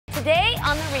today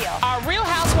on The Real. Our Real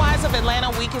Housewives of Atlanta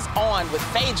week is on with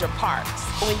Phaedra Parks.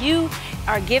 When you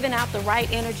are giving out the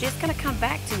right energy, it's gonna come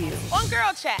back to you. On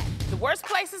Girl Chat, the worst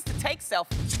places to take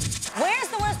selfies. Where's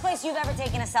the worst place you've ever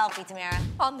taken a selfie, Tamara?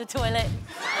 On the toilet.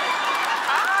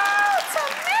 Oh,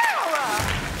 Tamara!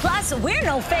 Plus, we're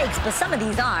no fakes, but some of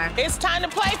these are. It's time to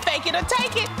play Fake It or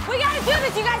Take It. We gotta do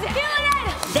this, you guys are feeling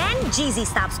it! Then Jeezy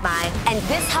stops by, and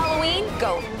this Halloween,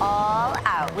 go all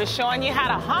out. We're showing you how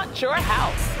to haunt your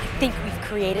house. I think we've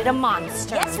created a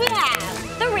monster. Yes, we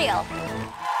have. The Real.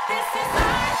 This is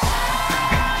our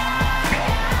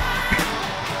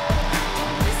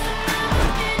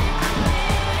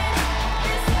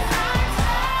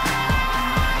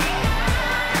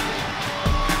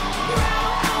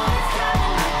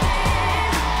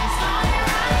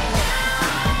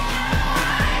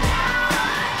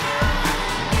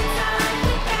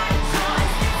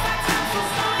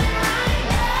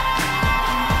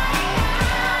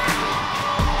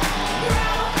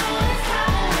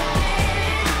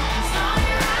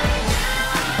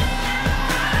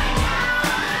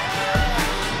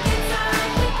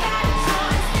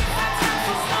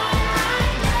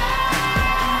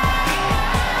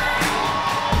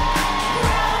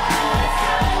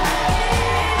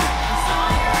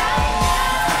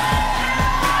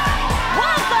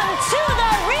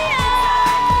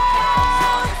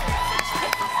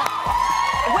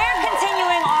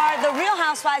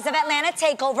Housewives of Atlanta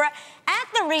takeover at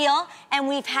The Real, and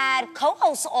we've had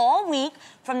co-hosts all week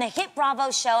from the hit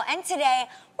Bravo show, and today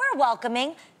we're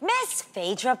welcoming Miss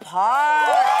Phaedra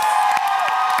Parks.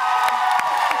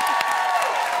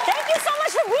 Thank you so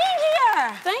much for being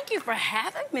here. Thank you for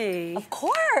having me. Of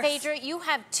course. Phaedra, you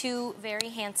have two very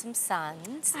handsome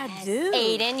sons. I do.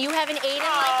 Aiden, you have an Aiden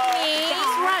like me.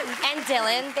 That's right. And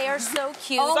Dylan, they are so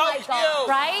cute. Oh my God.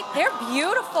 Right? They're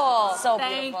beautiful. So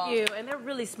Thank beautiful. you. And they're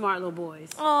really smart little boys.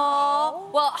 Oh.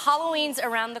 Well, Halloween's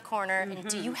around the corner.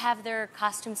 Do you have their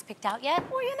costumes picked out yet?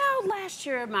 Well, you know, last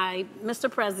year my Mr.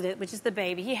 President, which is the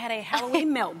baby, he had a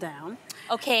Halloween meltdown.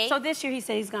 Okay. So this year he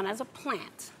said he's gone as a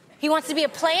plant. He wants to be a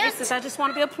He plant? says, I just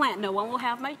want to be a plant. No one will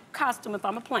have my costume if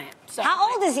I'm a plant. So,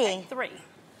 How old is he? 3. And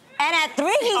at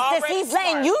 3, he's Already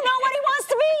letting you know what he wants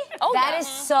to be? Oh, That yeah. is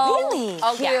so Really?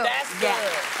 cute. Yeah. That's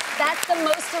good. That's the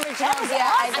most original idea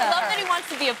I've I love ever that he wants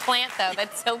to be a plant, though.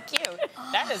 That's so cute.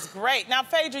 That is great. Now,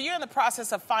 Phaedra, you're in the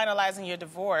process of finalizing your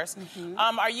divorce.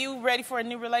 Are you ready for a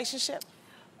new relationship?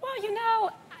 Well, you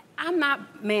know, I'm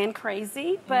not man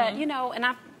crazy, but, you know, and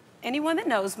anyone that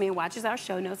knows me and watches our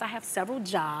show knows I have several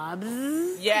jobs.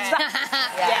 Yes.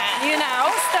 Yes. You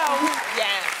know, so.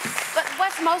 Yes. But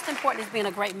what's most important is being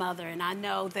a great mother, and I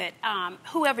know that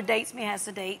whoever dates me has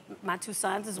to date my 2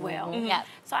 sons as well. Yeah.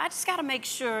 So I just got to make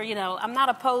sure, you know, I'm not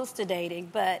opposed to dating,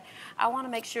 but I want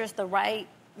to make sure it's the right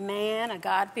man, a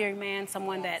God-fearing man,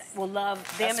 someone that will love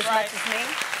them That's as right. much as me.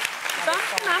 So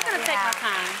I'm going to take my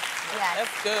time. Yes.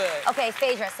 That's good. Okay,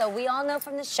 Phaedra, so we all know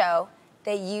from the show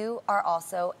that you are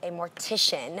also a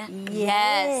mortician.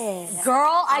 Yes.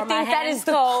 Girl, I Are my think that hands is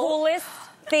the cold? coolest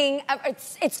thing ever.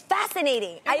 It's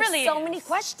fascinating. I really have so is. many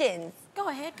questions. Go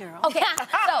ahead, girl. Okay,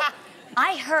 so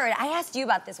I asked you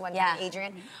about this one time,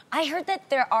 Adrian. I heard that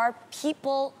there are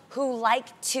people who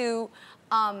like to,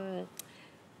 I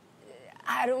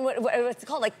don't know what's it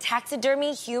called, like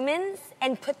taxidermy humans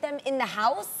and put them in the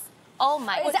house. Oh,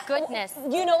 my Is that- goodness.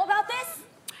 You know about this?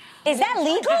 Is that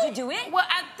legal? Did you do it? Well,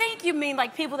 I think you mean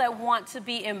like people that want to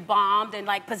be embalmed and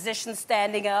like positioned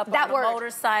standing up That on word. a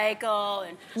motorcycle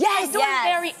and Yes, doing yes.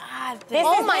 very odd This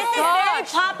things. is very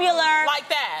popular. Like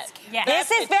that. Yeah. This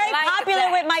is very Like popular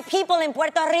that. with my people in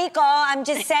Puerto Rico. I'm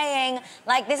just saying,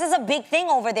 like, this is a big thing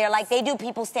over there. Like, they do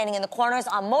people standing in the corners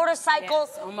on motorcycles.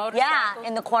 Yes, on motorcycles. Yeah,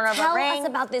 in the corner of Tell a ring. us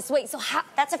about this. Wait, so how?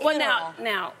 That's a Well, funeral.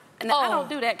 now I don't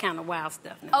do that kind of wild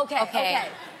stuff. Now. Okay.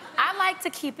 I like to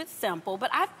keep it simple,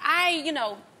 but I you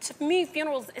know, to me,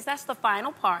 funerals that's the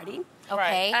final party.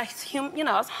 Okay. You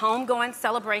know, it's homegoing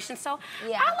celebration. So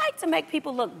Yeah. I like to make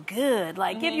people look good,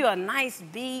 like give you a nice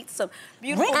beat, some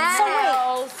beautiful Wait, so wait.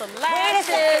 nails, some Wait a lashes.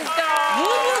 second.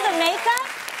 You do the makeup?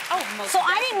 Oh, most So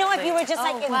I didn't know if you were just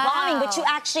like Oh, embalming, but you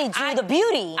actually do the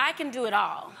beauty. I can do it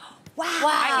all. Wow.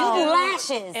 Wow. You do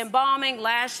lashes. Embalming,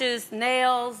 lashes,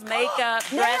 nails, makeup,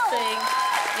 dressing.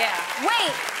 Yeah.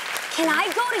 Wait, can I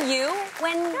go to you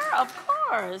when... Girl, of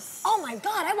course. Oh my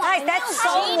God, I want Right, my that's nails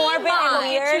so done. morbid and Get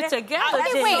weird. You together,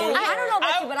 Okay, Ginny. wait, I don't know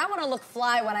about you, but I want to look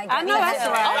fly when I get I know that's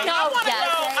right. Oh, no, I want to yes.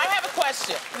 know, I have a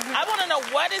question. I want to know,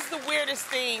 what is the weirdest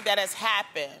thing that has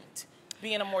happened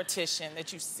being a mortician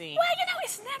that you've seen? Well, you know,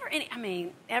 it's never any. I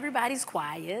mean, everybody's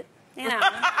quiet. You know.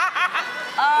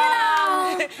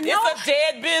 It's a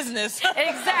dead business.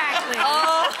 Exactly.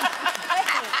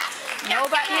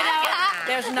 nobody,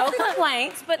 there's no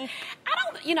complaints. But I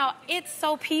don't, it's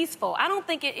so peaceful. I don't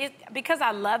think because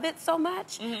I love it so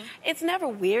much, it's never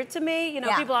weird to me.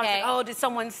 People are like, oh, did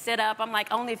someone sit up? I'm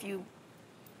like, only if you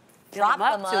drop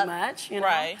them up too much,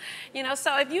 Right.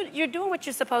 So if you're doing what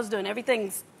you're supposed to do and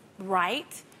everything's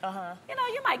right,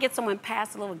 you might get someone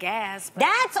pass a little gas. But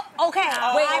That's okay.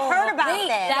 Wait, I've heard about this.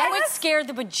 That would scare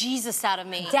the bejesus out of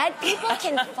me. Dead people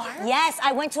can fart? Yes,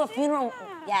 I went to a funeral.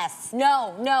 Yes.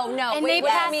 No. And Wait, they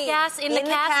pass gas in the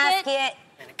casket?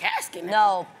 in a casket.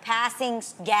 No, passing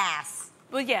gas.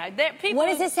 Well, yeah, people. What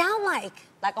does it sound like?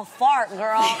 Like a fart,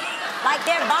 girl. Like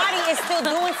their body is still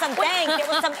doing some things. There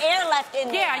was some air left in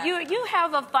there. Yeah, you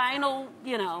have a final,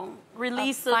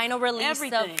 release of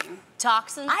everything. Of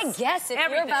toxins. I guess if you're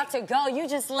Everything. about to go, you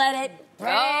just let it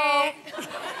Oh.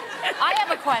 I have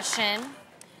a question.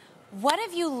 What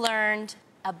have you learned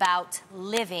about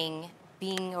living,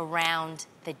 being around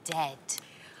the dead?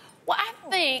 Well, I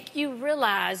think you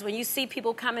realize when you see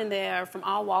people coming there from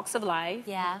all walks of life,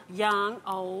 young,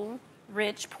 old,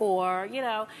 rich, poor,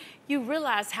 you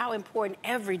realize how important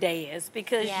every day is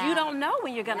because you don't know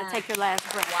when you're going to take your last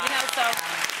breath. So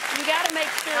you got to make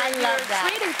sure you're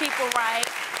treating people right.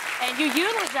 And you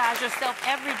eulogize yourself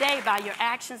every day by your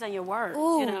actions and your words.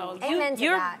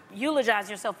 You eulogize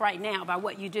yourself right now by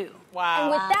what you do. Wow.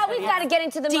 And with that, we've got to get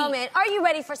into the moment. Are you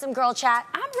ready for some girl chat?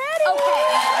 I'm ready. Okay.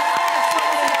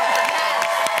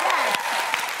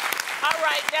 All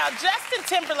right, now Justin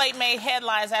Timberlake made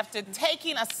headlines after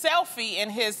taking a selfie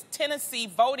in his Tennessee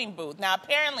voting booth. Now,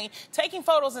 apparently, taking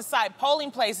photos inside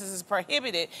polling places is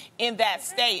prohibited in that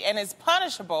state and is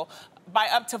punishable by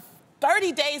up to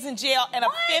 30 days in jail and a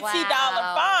 $50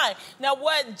 fine. Now,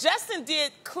 what Justin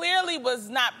did clearly was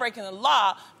not breaking the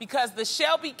law because the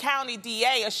Shelby County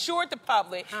DA assured the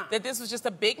public that this was just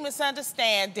a big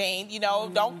misunderstanding.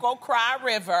 Don't go cry a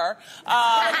river.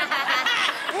 That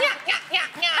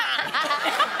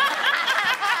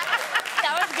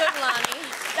was good, Lonnie.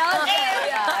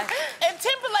 And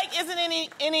Timberlake isn't in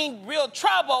any real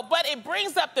trouble, but it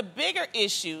brings up the bigger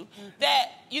issue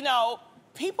that,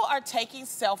 people are taking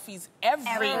selfies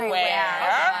everywhere. And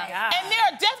there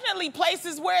are definitely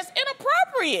places where it's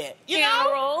inappropriate,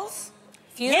 Funerals.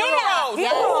 Yeah,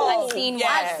 I've seen one.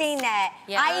 I've seen that.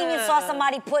 Yeah. I even saw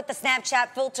somebody put the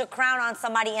Snapchat filter crown on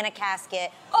somebody in a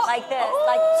casket. Like this.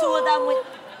 Like two of them with...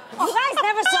 You guys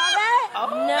never saw that?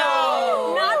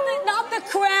 No. Not the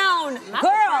crown.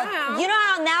 Girl, you know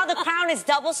how now the crown is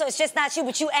double, so it's just not you,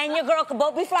 but you and your girl could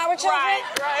both be flower children?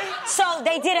 Right. So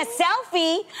they did a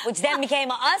selfie, which then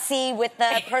became a Ussie with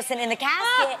the person in the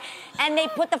casket, and they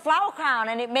put the flower crown,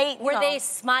 and it made, Were they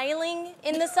smiling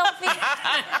in the selfie?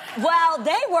 Well,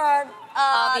 they were...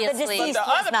 Obviously. The deceased The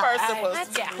other was not. person was...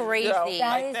 That's crazy.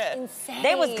 That is insane.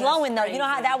 They was glowing, though. You know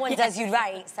how that one does you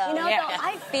right. So. Though,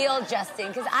 I feel, Justin,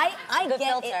 because I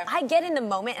get in the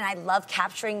moment and I love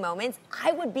capturing moments.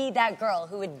 I would be that girl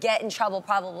who would get in trouble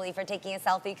probably for taking a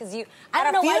selfie because I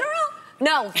don't know funeral?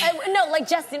 No, like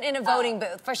Justin in a voting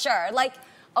booth for sure. Like,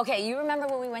 okay, you remember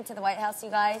when we went to the White House, you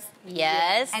guys?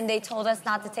 Yes. And they told us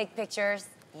not to take pictures.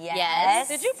 Yes.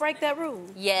 Did you break that rule?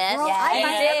 Yes. Girl, I might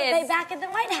have to back at the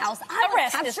White House. I was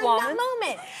Arrest this capturing that woman.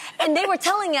 moment. And they were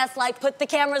telling us, like, put the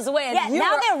cameras away. And Yeah,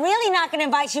 now they're really not going to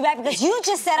invite you back because you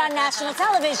just said on national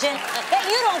television that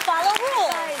you don't follow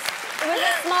rules. It was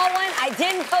a small one. I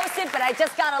didn't post it, but I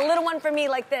just got a little one for me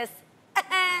like this.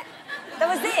 That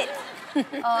was it.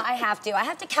 I have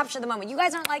to capture the moment. You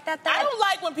guys aren't like that, though? I don't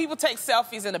like when people take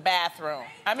selfies in the bathroom.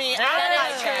 I mean, I don't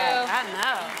like that.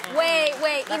 I know.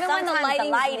 Wait. Even when the sometimes the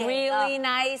lighting's lighting, really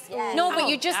nice. Yeah. No, but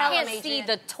you just Tell can't them, see Adrian.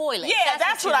 the toilet. Yeah,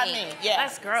 that's what I you mean. Yeah.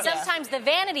 That's gross. Sometimes the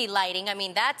vanity lighting, I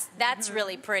mean, that's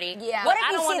really pretty. Yeah. What if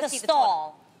I don't you wanna see the toilet.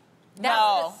 stall?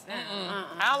 No.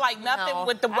 I don't like nothing No.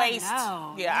 with the waist.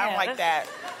 know. Yeah, I don't like that.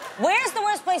 Where's the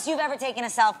worst place you've ever taken a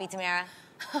selfie, Tamara?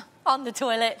 On the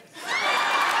toilet.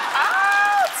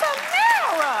 Oh,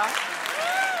 Tamara!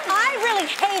 I really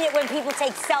hate it when people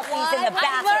take selfies in the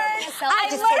bathroom. I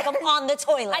just take them on the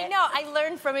toilet. I know, I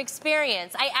learned from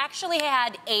experience. I actually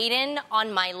had Aiden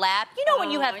on my lap. You know when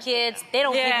you have kids, they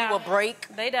don't give you a break.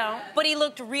 They don't. But he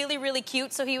looked really, really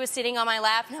cute, so he was sitting on my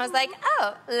lap, and I was like,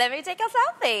 oh, let me take a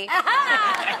selfie.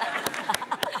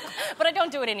 But I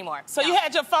don't do it anymore. So you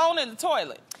had your phone in the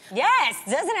toilet? Yes,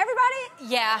 doesn't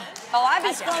everybody? Yeah. Oh, I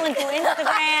be scrolling through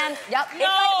Instagram. Yep. It's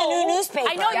like the new newspaper.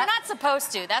 I know you're not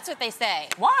supposed to. That's what they say.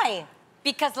 Why?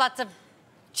 Because lots of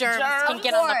germs can Germs?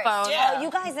 get on the phone. Yeah. Oh,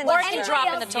 you guys in Or the it can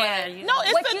drop in the toilet. No,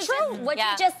 it's What the you truth. What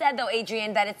Yeah. you just said, though,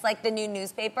 Adrian, that it's like the new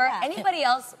newspaper. Yeah. Anybody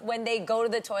else, when they go to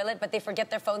the toilet but they forget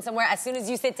their phone somewhere, as soon as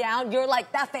you sit down, you're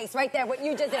like, that face right there, what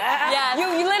you just did. Yes.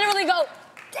 You literally go,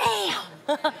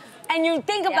 damn. And you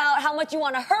think about how much you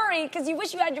want to hurry because you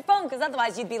wish you had your phone, because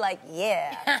otherwise you'd be like,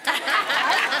 yeah.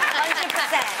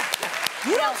 100%.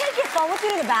 You don't take your phone with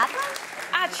you to the bathroom?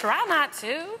 I try not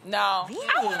to. No. Really?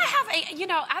 I want to have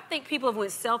I think people have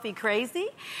went selfie crazy.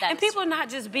 And people are not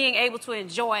just being able to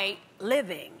enjoy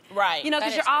living. Right.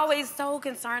 Because you're always so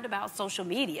concerned about social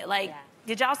media. Like,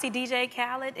 did y'all see DJ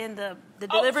Khaled in the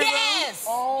delivery room?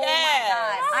 Oh, my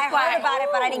God. I heard about it,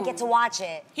 but I didn't get to watch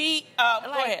it. Go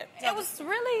ahead. It was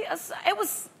really,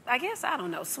 I guess, I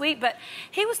don't know, sweet, but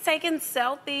he was taking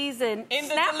selfies and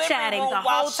Snapchatting the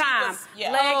whole time.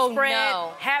 Legs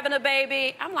spread, having a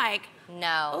baby. I'm like,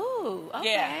 no. Ooh,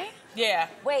 okay. Yeah.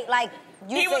 Wait, like,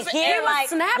 you could he hear,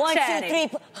 was like, 1, 2, 3,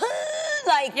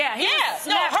 like... Yeah,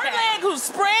 no, her leg who's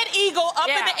spread eagle up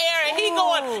in the air, and he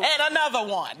going, and another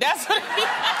one. That's what he...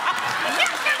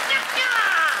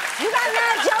 You got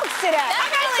mad jokes today.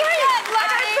 That's really good,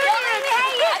 Lonnie. Don't let me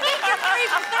hate you. I think you're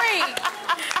 3 for 3.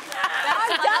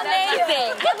 That's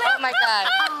amazing. Oh, my God.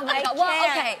 Oh, my God.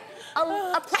 Well, okay.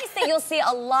 A place that you'll see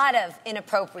a lot of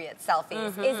inappropriate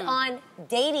selfies is on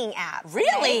dating apps.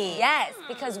 Really? Right? Yes,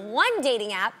 because one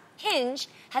dating app, Hinge,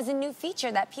 has a new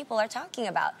feature that people are talking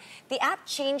about. The app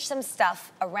changed some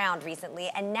stuff around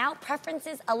recently, and now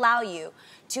preferences allow you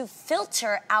to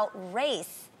filter out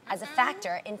race as a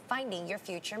factor in finding your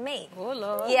future mate. Oh,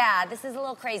 Lord. Yeah, this is a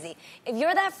little crazy. If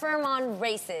you're that firm on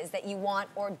races that you want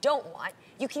or don't want,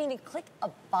 you can even click a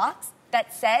box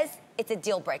that says it's a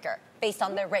deal breaker based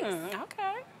on their race.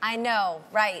 Okay. I know,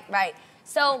 right.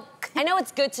 So I know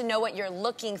it's good to know what you're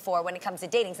looking for when it comes to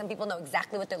dating. Some people know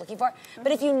exactly what they're looking for.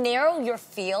 But if you narrow your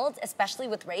field, especially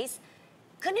with race,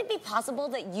 couldn't it be possible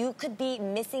that you could be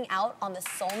missing out on the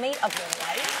soulmate of your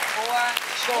life? For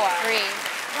sure.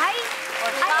 Right?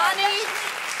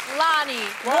 Lonnie.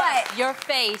 What? Your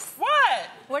face. What?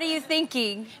 What are you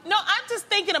thinking? No, I'm just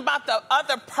thinking about the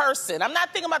other person. I'm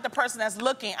not thinking about the person that's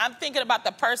looking. I'm thinking about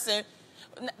the person,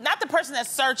 not the person that's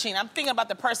searching. I'm thinking about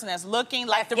the person that's looking,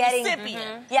 like the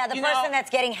recipient. Yeah, the person that's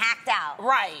getting hacked out.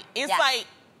 Right. It's like,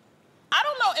 I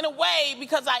don't know, in a way,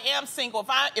 because I am single,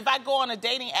 if I go on a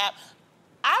dating app,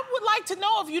 I would like to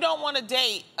know if you don't want to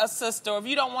date a sister, or if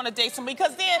you don't want to date somebody,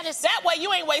 because then that way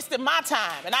you ain't wasting my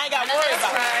time, and I ain't got to worry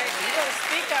about it. You gotta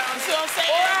speak on it. You see what I'm saying?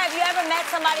 Or have you ever met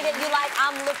somebody that you like,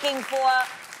 I'm looking for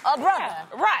a brother?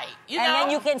 Right. You know? And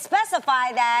then you can specify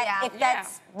that if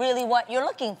that's really what you're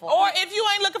looking for. Or if you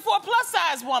ain't looking for a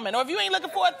plus-size woman, or if you ain't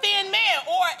looking for a thin man,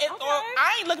 or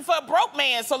I ain't looking for a broke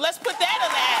man, so let's put that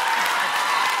in that.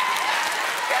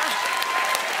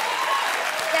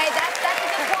 That's a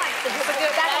good point. That's a good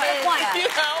point. You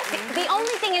know? The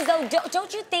only thing is, though,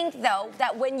 don't you think, though,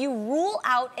 that when you rule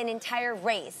out an entire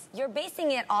race, you're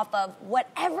basing it off of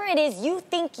whatever it is you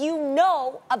think you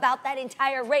know about that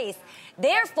entire race.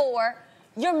 Therefore,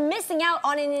 you're missing out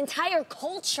on an entire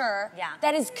culture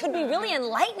that could be really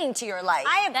enlightening to your life.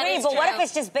 I agree, but what if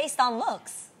it's just based on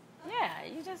looks? Yeah,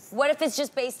 you just... What if it's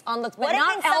just based on looks? But what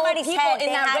not if in all somebody's people head in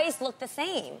they that have... race look the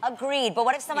same. Agreed, but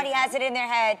what if somebody has it in their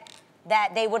head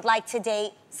that they would like to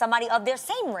date somebody of their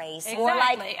same race? Exactly. Or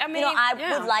like, I mean, I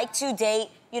would like to date,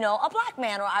 a black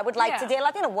man, or I would like to date a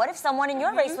Latino. What if someone in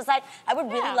your race was like, I would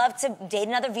really love to date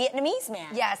another Vietnamese man?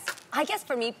 Yes. I guess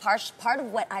for me, part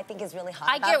of what I think is really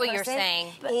hot about get a what you're person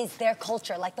saying. is their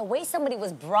culture. Like the way somebody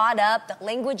was brought up, the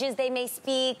languages they may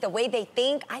speak, the way they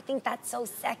think. I think that's so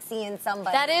sexy in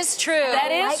somebody. That is true. That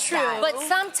is true. But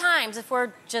sometimes, if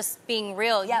we're just being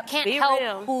real, you can't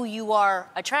help who you are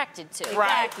attracted to.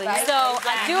 Exactly. Right. So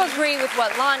I do agree with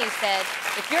what Lonnie said.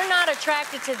 If you're not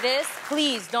attracted to this,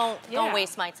 please don't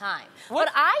waste my time. But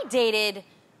I dated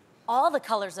all the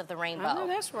colors of the rainbow. Oh,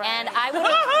 that's right. And I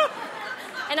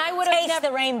would have Taste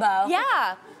the rainbow.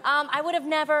 Yeah. I would have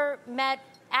never met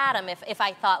Adam if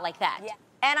I thought like that. Yeah.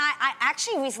 And I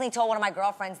actually recently told one of my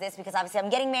girlfriends this, because obviously I'm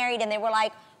getting married, and they were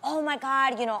like, oh my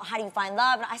God, how do you find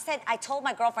love? And I told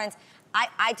my girlfriends,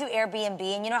 I do Airbnb,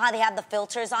 and you know how they have the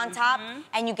filters on top?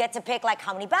 And you get to pick like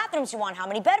how many bathrooms you want, how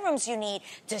many bedrooms you need,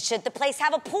 should the place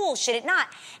have a pool, should it not?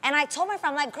 And I told my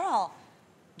friend, I'm like, girl,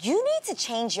 you need to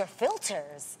change your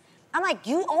filters. I'm like,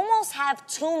 you almost have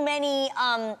too many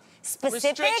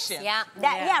specifics. Restrictions.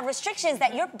 Restrictions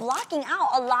that you're blocking out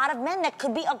a lot of men that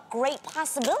could be a great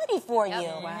possibility for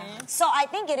you. Wow. So I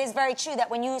think it is very true that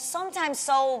when you sometimes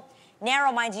so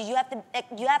narrow-minded, you have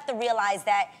to realize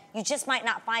that you just might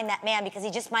not find that man because he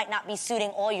just might not be suiting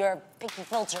all your picky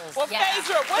filters. Well,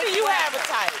 Phaedra, what do you have a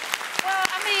type? Well,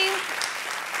 I mean,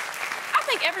 I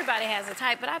think everybody has a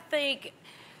type, but I think,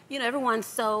 you know, everyone's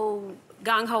so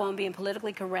gung-ho on being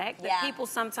politically correct that people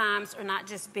sometimes are not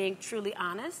just being truly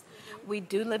honest. We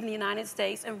do live in the United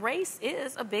States, and race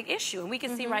is a big issue. And we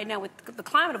can see right now with the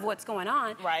climate of what's going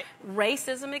on,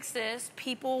 racism exists.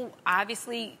 People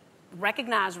obviously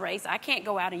recognize race. I can't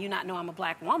go out and you not know I'm a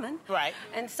black woman. Right.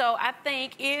 And so I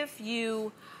think if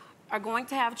you are going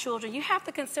to have children, you have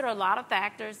to consider a lot of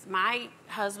factors. My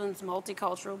husband's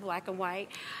multicultural, black and white.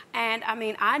 And I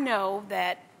mean, I know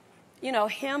that, you know,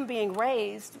 him being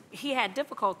raised, he had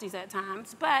difficulties at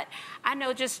times, but I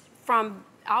know just from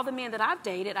all the men that I've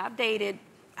dated, I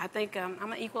think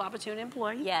I'm an equal opportunity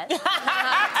employee. Yes. As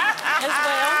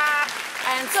well.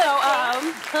 And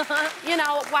so, you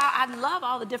know, while I love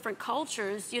all the different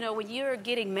cultures, you know, when you're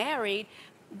getting married,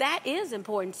 that is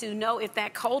important to know if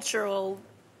that cultural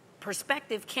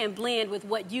perspective can blend with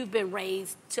what you've been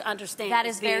raised to understand. That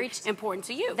is very important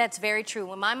to you. That's very true.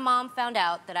 When my mom found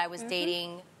out that I was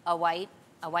dating a white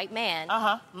man,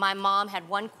 my mom had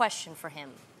one question for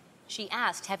him. She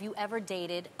asked, "Have you ever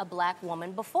dated a black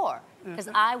woman before?" Because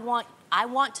I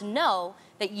want to know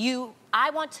that you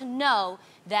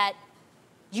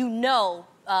know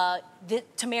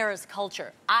Tamara's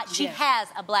culture. She has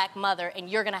a black mother, and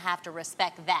you're going to have to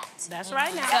respect that. That's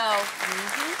right now. So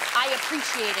I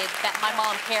appreciated that my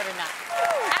mom cared enough.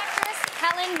 Actress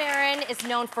Helen Mirren is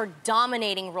known for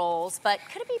dominating roles, but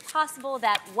could it be possible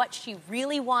that what she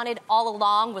really wanted all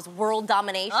along was world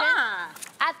domination?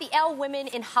 At the Elle Women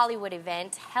in Hollywood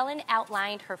event, Helen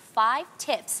outlined her 5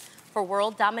 tips for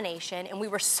world domination, and we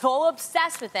were so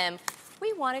obsessed with them,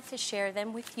 we wanted to share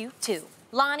them with you too.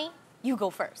 Lonnie, you go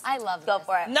first. I love Go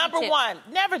for it. Number 1,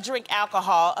 never drink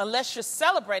alcohol unless you're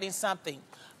celebrating something,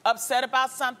 upset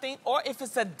about something, or if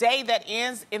it's a day that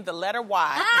ends in the letter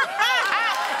Y.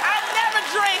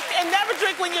 Never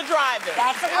drink when you're driving.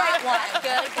 That's a great one.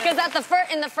 Good. Because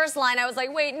in the first line, I was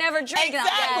like, wait, never drink.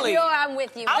 Exactly. I'm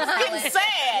with you. I was getting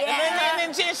sad.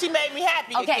 And then she made me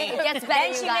happy Okay, again. it gets better, Then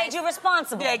you she guys. made you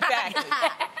responsible. Yeah, exactly.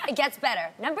 It gets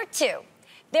better. Number 2,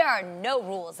 there are no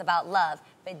rules about love,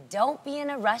 but don't be in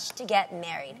a rush to get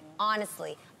married.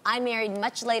 Honestly, I married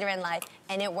much later in life,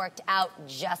 and it worked out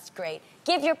just great.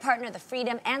 Give your partner the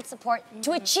freedom and support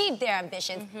to achieve their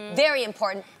ambitions. Very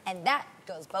important, and that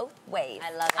goes both ways.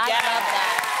 I love it. I love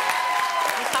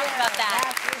that. We talked about that.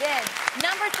 Yes, we did.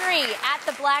 Number 3, at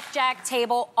the blackjack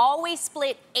table, always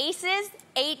split aces,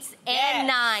 8s, and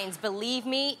 9s. Believe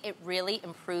me, it really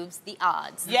improves the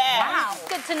odds. Yeah. Wow.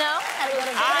 Good to know.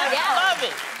 I love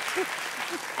it.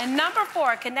 And number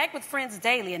 4, connect with friends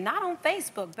daily and not on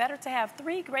Facebook. Better to have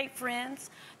 3 great friends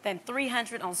than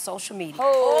 300 on social media. That's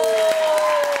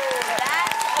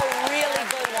a really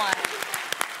good one.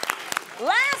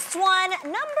 Last one,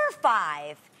 number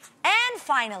 5. And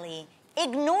finally,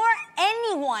 ignore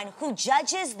anyone who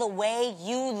judges the way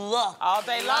you look. All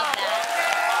day long.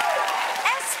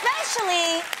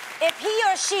 Especially if he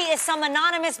or she is some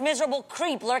anonymous, miserable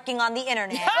creep lurking on the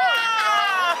internet.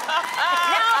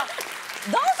 Now,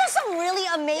 those are some really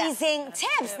amazing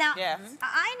tips. Now,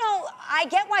 I know, I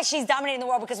get why she's dominating the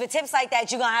world, because with tips like that,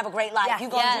 you're going to have a great life.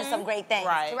 You're going to do some great things.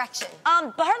 Right. Direction.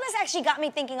 But her list actually got me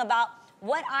thinking about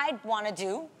what I'd want to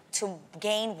do to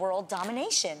gain world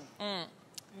domination.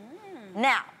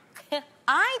 Now,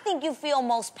 I think you feel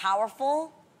most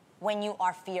powerful when you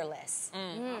are fearless.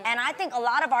 And I think a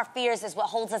lot of our fears is what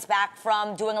holds us back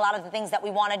from doing a lot of the things that we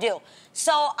want to do.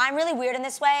 So I'm really weird in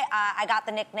this way. I got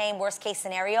the nickname worst case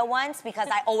scenario once because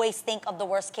I always think of the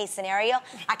worst case scenario.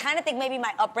 I kind of think maybe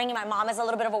my upbringing, my mom is a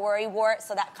little bit of a worrywart,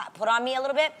 so that got put on me a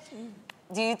little bit.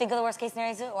 Do you think of the worst case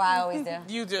scenario too? Or I always do.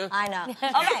 You do. I know.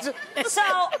 Okay, so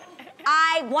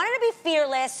I wanted to be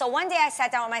fearless, so one day I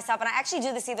sat down with myself, and I actually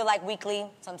do this either like weekly,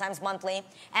 sometimes monthly,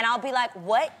 and I'll be like,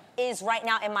 what is right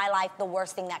now in my life the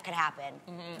worst thing that could happen?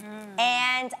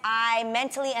 And I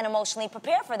mentally and emotionally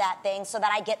prepare for that thing so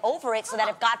that I get over it, so that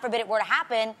if God forbid it were to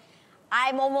happen,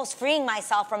 I'm almost freeing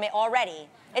myself from it already.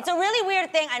 It's a really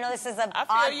weird thing. I know this is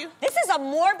this is a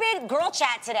morbid girl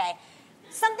chat today.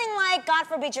 Something like, God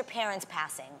forbid, your parents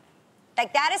passing.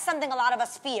 Like, that is something a lot of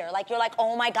us fear. Like, you're like,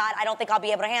 oh my God, I don't think I'll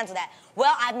be able to handle that.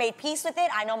 Well, I've made peace with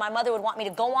it. I know my mother would want me to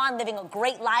go on living a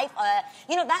great life.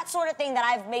 You know, that sort of thing that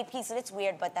I've made peace with. It's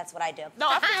weird, but that's what I do. No,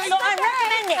 I feel So I'm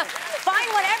recommending,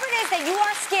 find whatever it is that you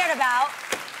are scared about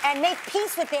and make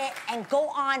peace with it and go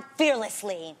on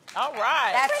fearlessly. All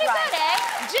right. That's Pretty right. good,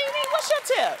 eh? Jeannie, what's your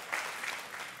tip?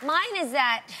 Mine is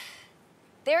that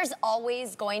there's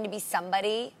always going to be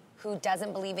somebody who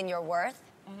doesn't believe in your worth.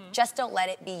 Just don't let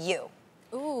it be you.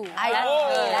 Ooh,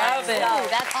 That's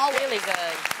that's really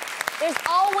good. There's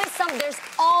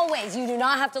always, you do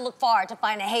not have to look far to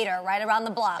find a hater right around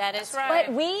the block. That is right.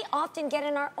 But we often get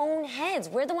in our own heads.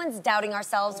 We're the ones doubting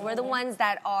ourselves. We're the ones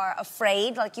that are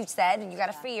afraid, like you said, and you got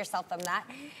to free yourself from that.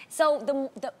 So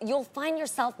you'll find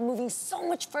yourself moving so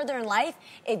much further in life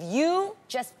if you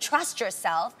just trust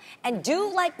yourself and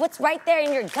do like what's right there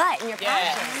in your gut and your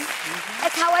passions.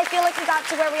 That's how I feel like we got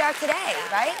to where we are today,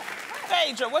 right?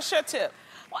 Phaedra, what's your tip?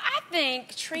 Well, I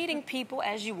think treating people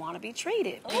as you want to be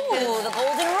treated. Ooh, the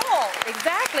golden rule.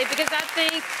 Exactly, because I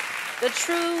think the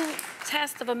true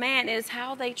test of a man is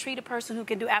how they treat a person who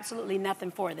can do absolutely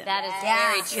nothing for them. That is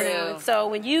very true. So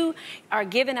when you are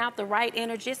giving out the right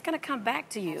energy, it's going to come back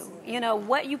to you. You know,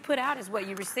 what you put out is what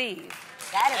you receive.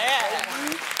 That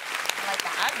is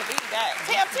I believe that.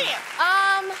 Tim.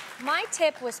 My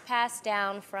tip was passed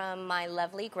down from my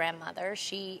lovely grandmother.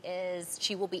 She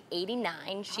will be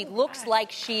 89. She looks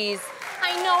like she's,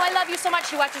 I know, I love you so much.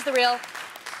 She watches The Real.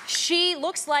 She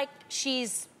looks like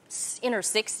she's in her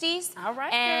 60s. All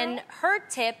right, and girl. her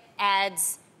tip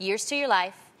adds years to your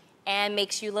life and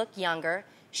makes you look younger.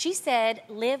 She said,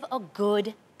 live a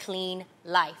good, clean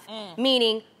life.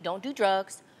 Meaning, don't do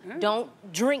drugs, don't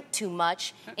drink too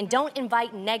much, and don't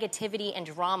invite negativity and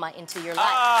drama into your life.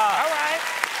 All right.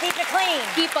 Keep it clean.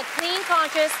 Keep a clean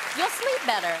conscience. You'll sleep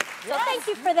better. So thank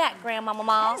you for that, Grandmama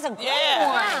Mom. That is a great Yeah.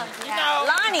 one. You know,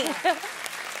 Lonnie.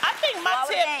 I think my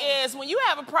tip is when you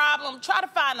have a problem, try to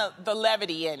find the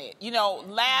levity in it. You know,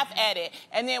 laugh at it.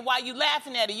 And then while you're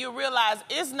laughing at it, you'll realize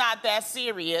it's not that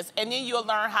serious. And then you'll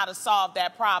learn how to solve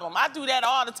that problem. I do that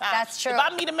all the time. That's true. If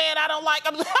I meet a man I don't like,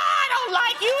 I'm like, I don't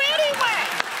like you anyway.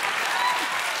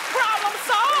 Problem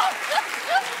solved.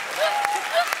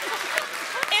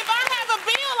 If I have a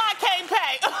bill I can't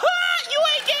pay, you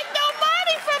ain't getting no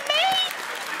money from me.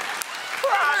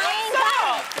 Problem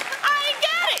solved. I ain't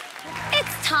got it.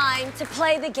 It's time to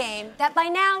play the game that by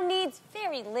now needs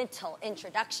very little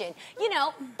introduction. You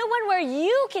know, the one where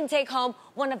you can take home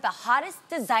one of the hottest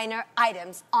designer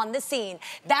items on the scene.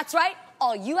 That's right,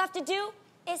 all you have to do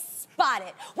is spot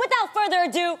it. Without further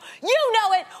ado, you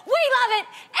know it, we love it,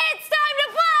 it's time to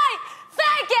play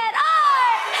Fake It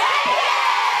or Take It!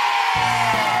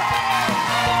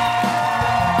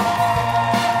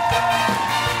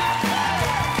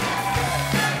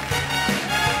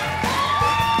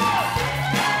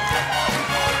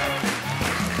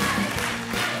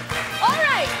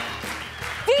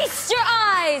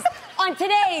 On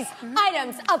today's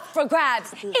items up for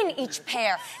grabs, in each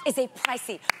pair is a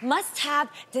pricey, must-have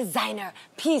designer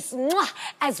piece,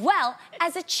 as well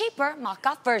as a cheaper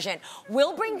mock-off version.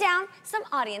 We'll bring down some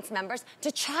audience members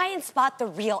to try and spot the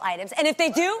real items, and if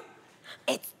they do,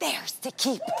 it's theirs to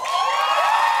keep. And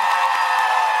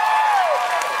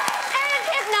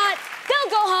if not, they'll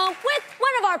go home with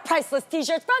one of our priceless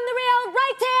t-shirts from The Real,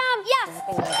 right, Tam? Yes.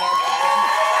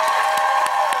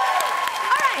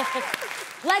 All right.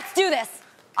 Let's do this.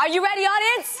 Are you ready,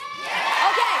 audience?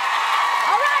 Okay.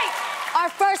 All right. Our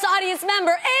first audience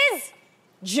member is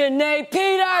Janae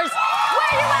Peters.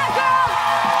 Where you at, girl?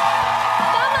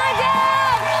 Come on down. Come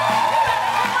on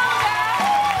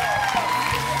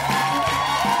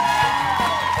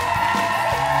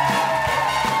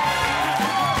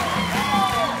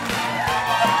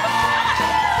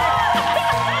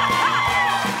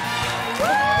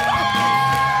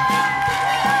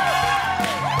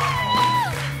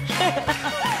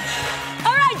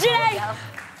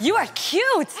You are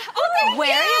cute. Oh,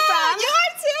 Where are you from? You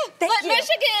are too. Thank you.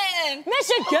 Michigan.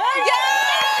 Michigan.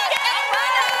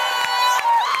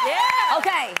 Yeah.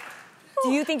 Okay. Do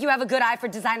you think you have a good eye for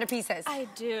designer pieces? I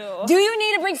do. Do you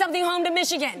need to bring something home to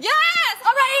Michigan? Yes.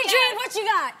 All right, Adrian, what you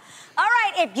got? All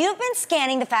right, if you've been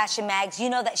scanning the fashion mags,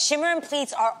 you know that shimmer and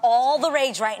pleats are all the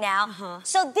rage right now.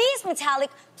 So these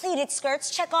metallic pleated skirts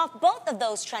check off both of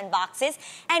those trend boxes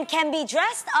and can be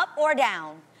dressed up or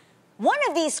down. One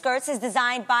of these skirts is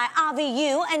designed by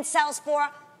AVU and sells for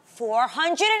 $485.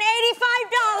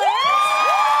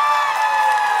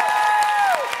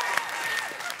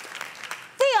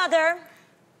 The other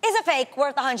is a fake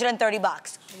worth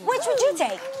 $130. Which would you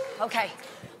take? Okay.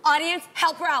 Audience,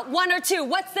 help her out. One or two.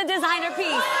 What's the designer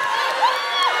piece?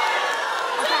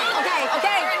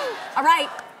 Okay. All right.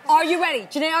 Are you ready?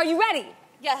 Janae, are you ready?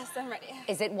 Yes, I'm ready.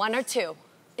 Is it one or two?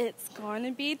 It's going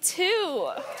to be 2.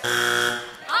 No!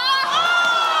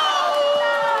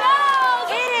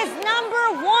 It is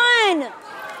number 1.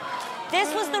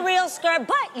 This was the real skirt,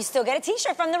 but you still get a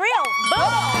t-shirt from The Real. Boom!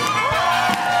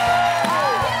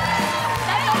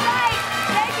 That's all right.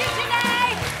 Thank you,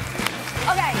 Janae.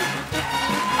 Okay.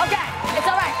 It's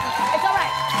all right.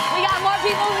 We got more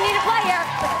people who need to play here.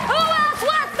 Who else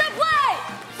wants to play?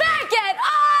 Fake it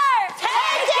or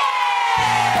take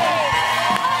it!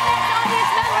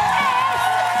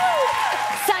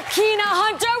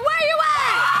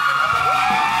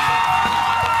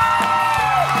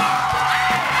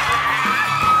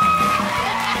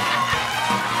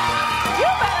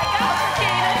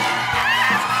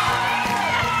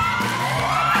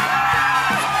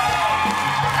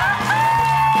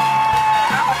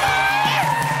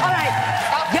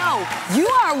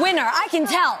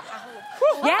 can tell.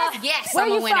 Yes? Yes, Where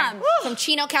I'm are a you winner. from? From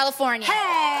Chino, California.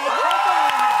 Hey!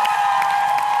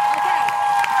 Okay.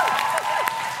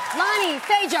 Lonnie,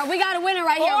 Phaedra, we got a winner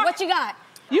right here. What you got?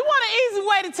 You want an easy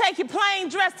way to take your plain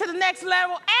dress to the next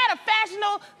level? Add a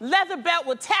fashionable leather belt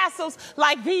with tassels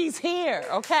like these here,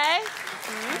 okay?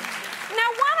 Now,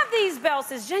 one of these belts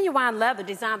is genuine leather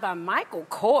designed by Michael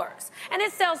Kors, and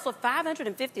it sells for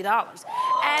 $550.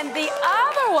 And the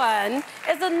other one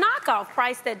is a knockoff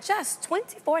priced at just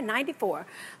 $24.94.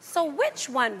 So which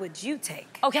one would you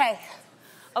take? Okay.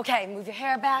 Okay, move your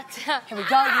hair back. Here we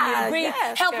go. You need to breathe.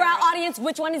 Yes, Help girl. our audience.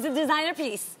 Which one is a designer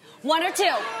piece? One or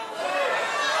two?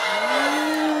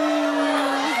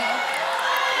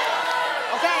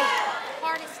 Okay.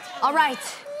 All right.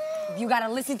 You gotta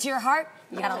listen to your heart.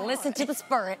 You gotta listen to the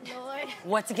spirit. Lord.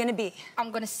 What's it gonna be? I'm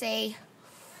gonna say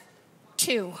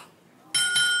 2.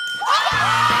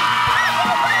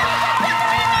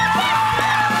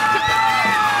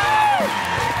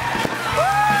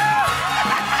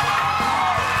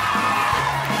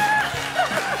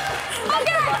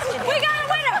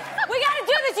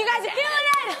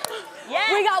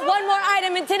 We got one more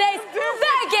item in today's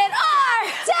Take It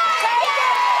or Take It!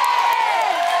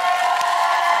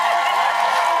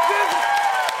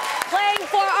 Playing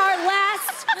for our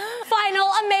last,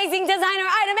 final, amazing designer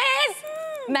item is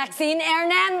Maxine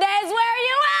Hernandez. Where are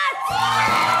you at?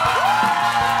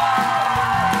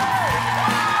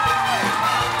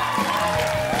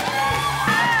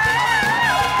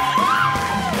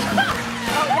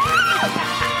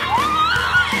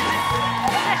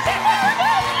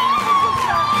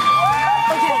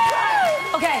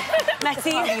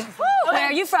 Maxine, where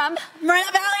are you from?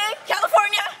 Moreno Valley,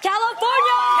 California.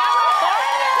 California!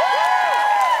 California!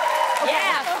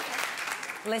 Yeah.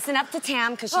 Listen up to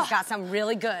Tam, because she's got some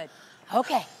really good.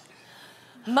 Okay.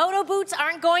 Moto boots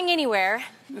aren't going anywhere,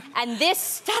 and this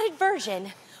studded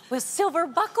version with silver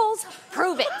buckles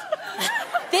prove it.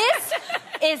 This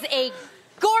is a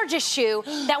gorgeous shoe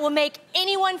that will make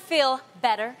anyone feel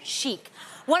better chic.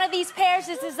 One of these pairs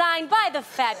is designed by the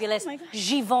fabulous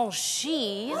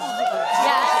Givenchy.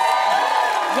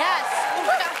 Yes.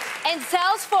 And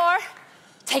sells for,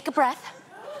 take a breath,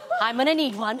 I'm gonna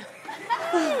need one, $1,300.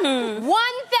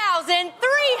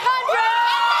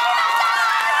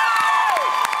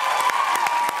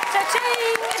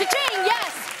 Cha-ching! Cha-ching,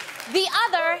 yes. The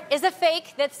other is a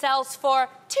fake that sells for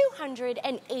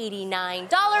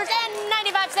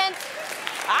 $289.95.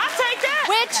 I'll take that.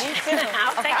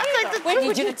 Which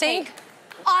would you think?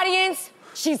 Audience,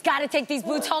 she's got to take these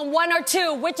boots home. One or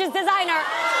two. Which is designer?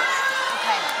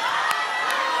 Okay.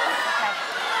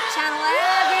 Channel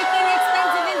everything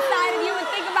expensive inside of you and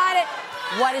think about it.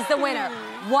 What is the winner?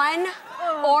 One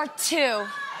or two?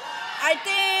 I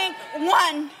think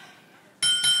 1.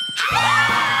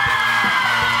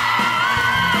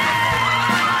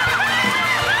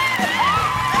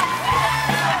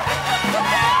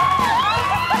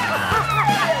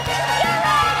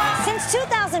 Since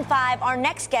 2005, our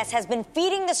next guest has been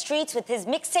feeding the streets with his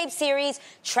mixtape series,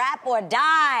 Trap or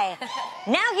Die.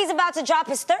 Now he's about to drop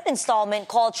his third installment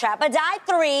called Trap or Die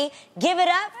 3. Give it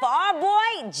up for our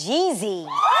boy, Jeezy.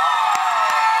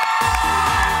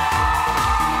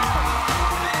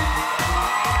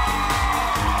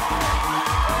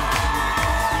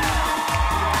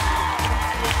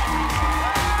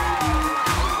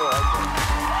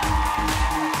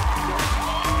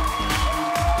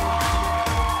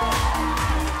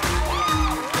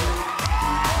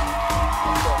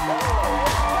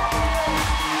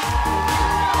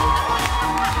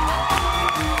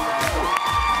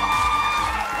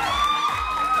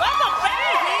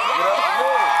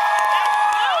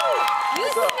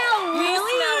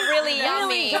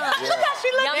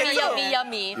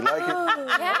 Yummy. You like it?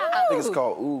 Yeah. I think it's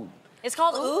called Oud. It's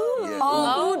called Oud. Yeah.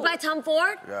 Oh, Oud by Tom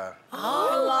Ford? Yeah.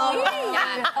 Oh.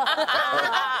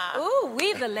 Ooh,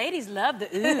 we the ladies love the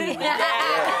ooh.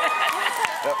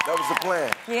 That was the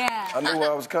plan. Yeah. I knew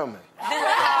where I was coming.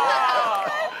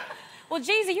 Well,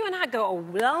 Jeezy, you and I go a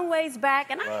long ways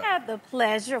back, and I had the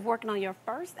pleasure of working on your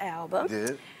first album. You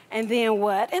did? And then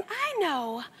what? And I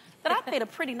know that I made a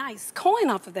pretty nice coin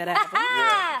off of that album.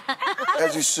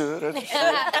 As you should. As you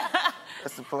should.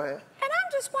 That's the plan. And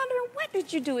I'm just wondering, what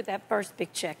did you do with that first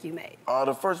big check you made?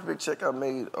 The first big check I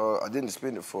made, I didn't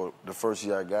spend it for the first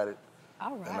year I got it.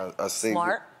 All right. And I saved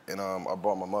Smart. it. And I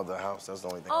bought my mother a house. That's the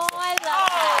only thing. Oh, I love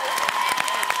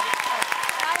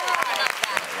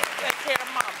Take care of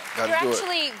mama. that. You're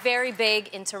actually very big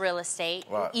into real estate.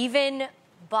 Right. You even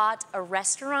bought a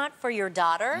restaurant for your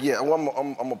daughter. Yeah,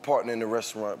 well, I'm a partner in the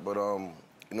restaurant, but you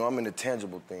know, I'm into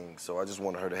tangible things, so I just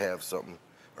wanted her to have something,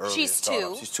 early. She's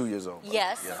 2. She's 2 years old.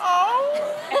 Yes. Yeah.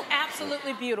 Oh. And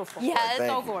absolutely beautiful. Yes. Thank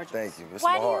So you. gorgeous. Thank you. It's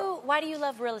Why my heart. why do you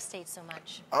love real estate so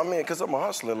much? I mean, because I'm a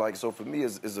hustler, like, so for me,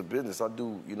 it's a business. I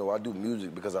do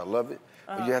music because I love it,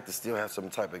 but you have to still have some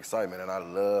type of excitement, and I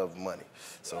love money.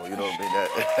 So, you know what I mean?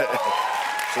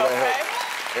 So that helps.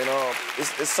 And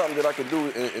it's something that I can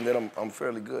do and that I'm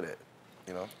fairly good at,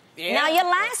 you know? Yeah. Now, your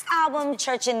last album,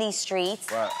 Church in These Streets,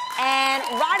 Right. and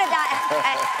Ride or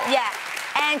Die,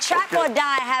 and Trap or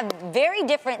Die have very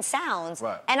different sounds.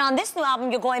 Right. And on this new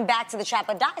album, you're going back to the Trap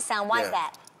or Die sound. Why is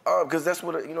that? Because that's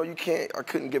what, I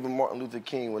couldn't give him Martin Luther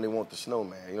King when they want the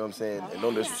snowman, you know what I'm saying? And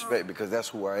no disrespect, because that's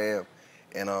who I am.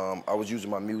 And I was using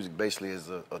my music basically as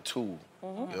a tool, you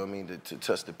know what I mean, to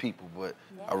touch the people. But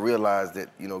I realized that,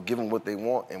 give them what they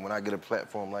want, and when I get a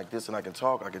platform like this and I can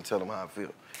talk, I can tell them how I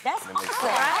feel. That's And it makes awesome.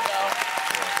 sense.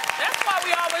 That's why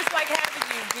we always like having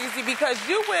you, Jeezy, because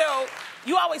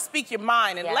you always speak your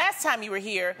mind. And last time you were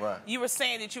here, you were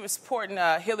saying that you were supporting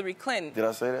Hillary Clinton. Did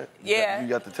I say that? Yeah. You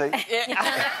got the tape?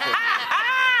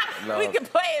 No. We can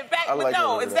play it back, but like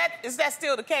no, Hillary. is that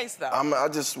still the case, though? I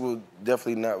just will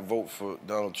definitely not vote for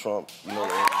Donald Trump,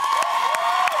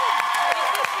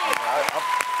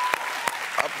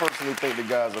 I personally think the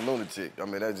guy's a lunatic. I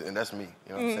mean, that's me,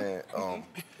 you know what I'm saying?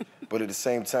 But at the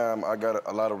same time, I got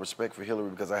a lot of respect for Hillary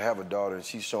because I have a daughter and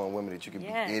she's showing women that you can be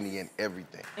any and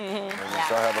everything. So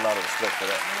I have a lot of respect for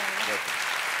that.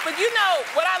 But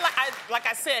what like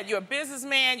I said, you're a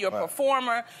businessman, you're a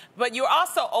performer, but you're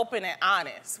also open and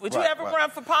honest. Would you ever run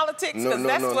for politics? No. You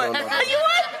would?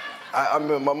 I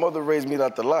mean, my mother raised me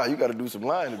not to lie. You got to do some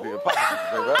lying to be a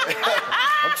politician, right?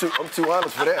 I'm too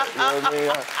honest for that. You know what I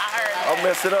mean? I'll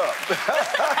mess it up.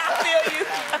 I feel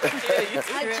you.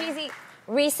 Jeezy,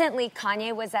 recently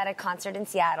Kanye was at a concert in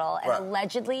Seattle, and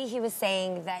allegedly he was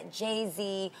saying that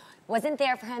Jay-Z wasn't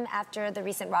there for him after the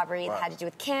recent robbery that had to do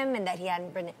with Kim, and that he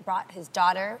hadn't brought his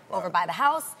daughter over by the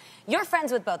house. You're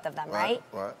friends with both of them, right?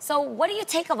 Right. So what do you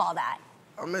take of all that?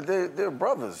 I mean, they're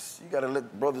brothers. You got to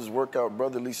let brothers work out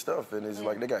brotherly stuff, and it's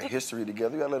like they got history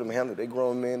together. You got to let them handle it. They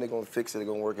grown men. They're going to fix it. They're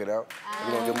going to work it out.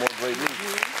 We're going to get more great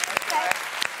music.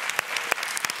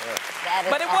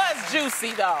 But it was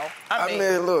juicy, though. I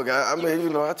mean, look,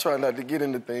 I try not to get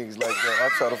into things like that. I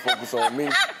try to focus on me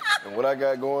and what I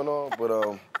got going on, but,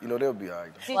 they'll be all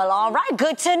right. Well, all right,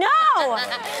 good to know.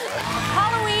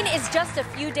 Halloween is just a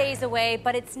few days away,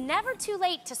 but it's never too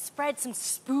late to spread some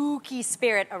spooky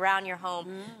spirit around your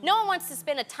home. No one wants to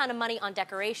spend a ton of money on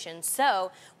decorations,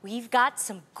 so we've got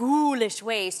some ghoulish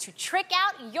ways to trick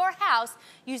out your house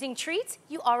using treats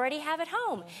you already have at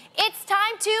home. It's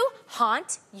time to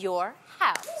haunt your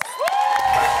house.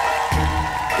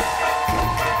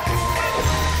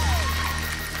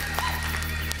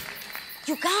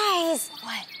 You guys,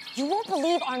 what? You won't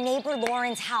believe our neighbor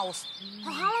Lauren's house.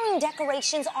 Her Halloween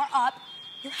decorations are up.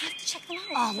 You have to check them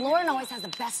out. Oh, Lauren always has the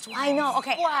best ones. I know,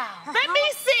 okay. Wow. let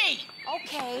me see.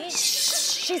 Okay.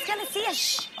 She's gonna see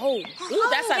us. Oh,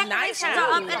 that's a nice decorations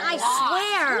are up, house. and I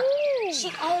swear,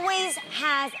 she always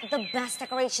has the best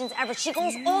decorations ever. She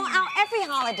goes all out every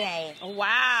holiday.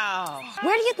 Wow.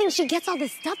 Where do you think she gets all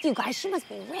this stuff, you guys? She must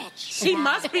be rich. She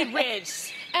must be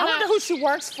rich. I wonder who she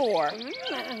works for.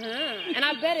 And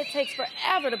I bet it takes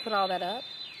forever to put all that up.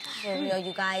 For real,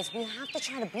 you guys, we have to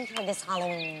try to beat her this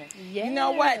Halloween. You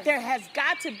know what? There has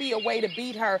got to be a way to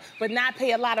beat her, but not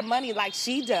pay a lot of money like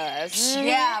she does.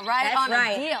 Yeah, right. That's on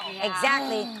right. a deal.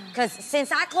 Exactly. Because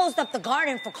since I closed up the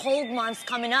garden for cold months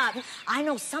coming up, I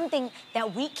know something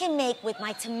that we can make with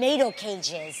my tomato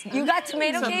cages. You got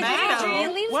tomato cages?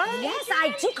 Really? What? Yes,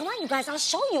 I do. Come on, you guys. I'll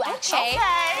show you, actually. Okay.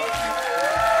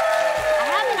 I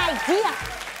have an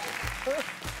idea.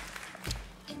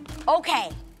 Okay.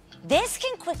 This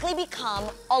can quickly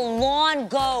become a lawn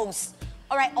ghost.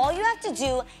 All right, all you have to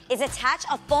do is attach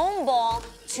a foam ball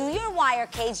to your wire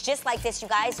cage, just like this, you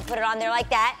guys. You put it on there like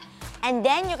that. And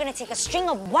then you're gonna take a string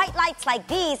of white lights like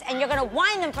these, and you're gonna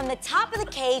wind them from the top of the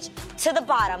cage to the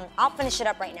bottom. I'll finish it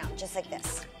up right now, just like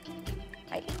this.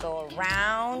 Right, you go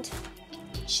around,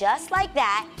 just like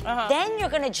that. Then you're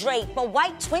gonna drape a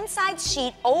white twin-side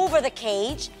sheet over the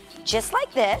cage, just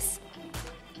like this.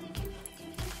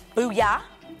 Booyah.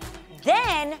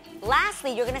 Then,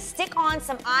 lastly, you're gonna stick on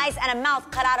some eyes and a mouth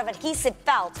cut out of adhesive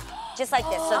felt, just like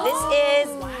this. So this is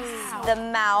the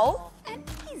mouth.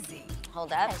 Easy.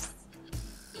 Hold up.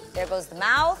 There goes the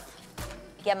mouth.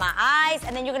 Get my eyes,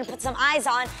 and then you're gonna put some eyes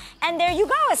on, and there you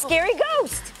go, a scary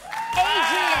ghost.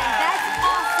 Adrian, that's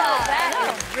awesome. That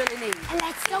is really neat. And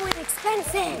that's so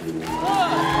inexpensive.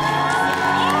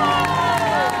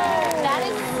 That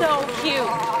is so cute.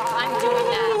 I'm doing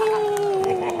that.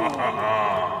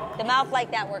 The mouth like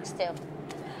that works too.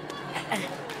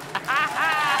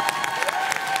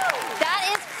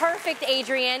 perfect,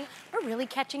 Adrian. We're really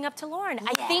catching up to Lauren.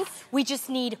 Yes. I think we just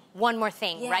need one more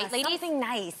thing, right, ladies? Something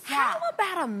nice. How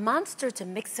about a monster to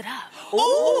mix it up?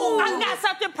 Ooh, I've got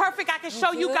something perfect I can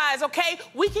show you guys, okay?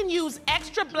 We can use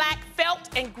extra black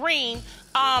felt and green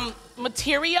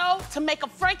material to make a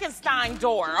Frankenstein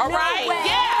door, all right? Yeah.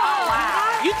 Oh,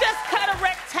 wow. You just cut a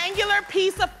rectangular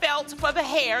piece of felt for the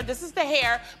hair. This is the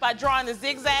hair by drawing the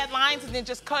zigzag lines and then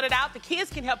just cut it out. The kids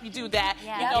can help you do that.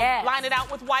 Yeah. You know, line it out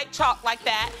with white chalk like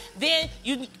that. Then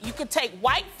you could take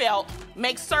white felt,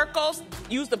 make circles,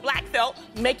 use the black felt,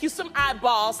 make you some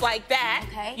eyeballs like that.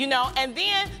 Okay. You know, and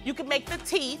then you can make the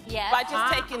teeth by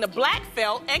just taking the black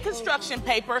felt and construction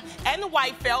paper and the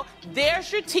white felt.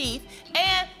 There's your teeth.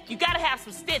 And you gotta have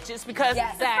some stitches because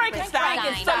it's Frankenstein.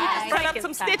 So you just cut up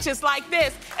some stitches like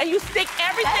this and you stick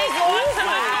everything onto the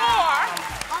door.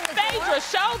 Phaedra,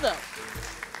 show them.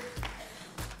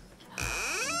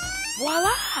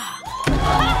 Voila!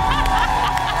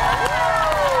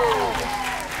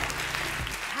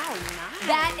 How nice.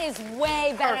 That is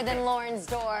way better than Lauren's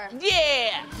door.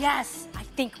 Yeah. Yes, I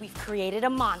think we've created a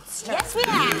monster. Yes, we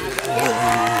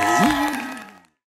have.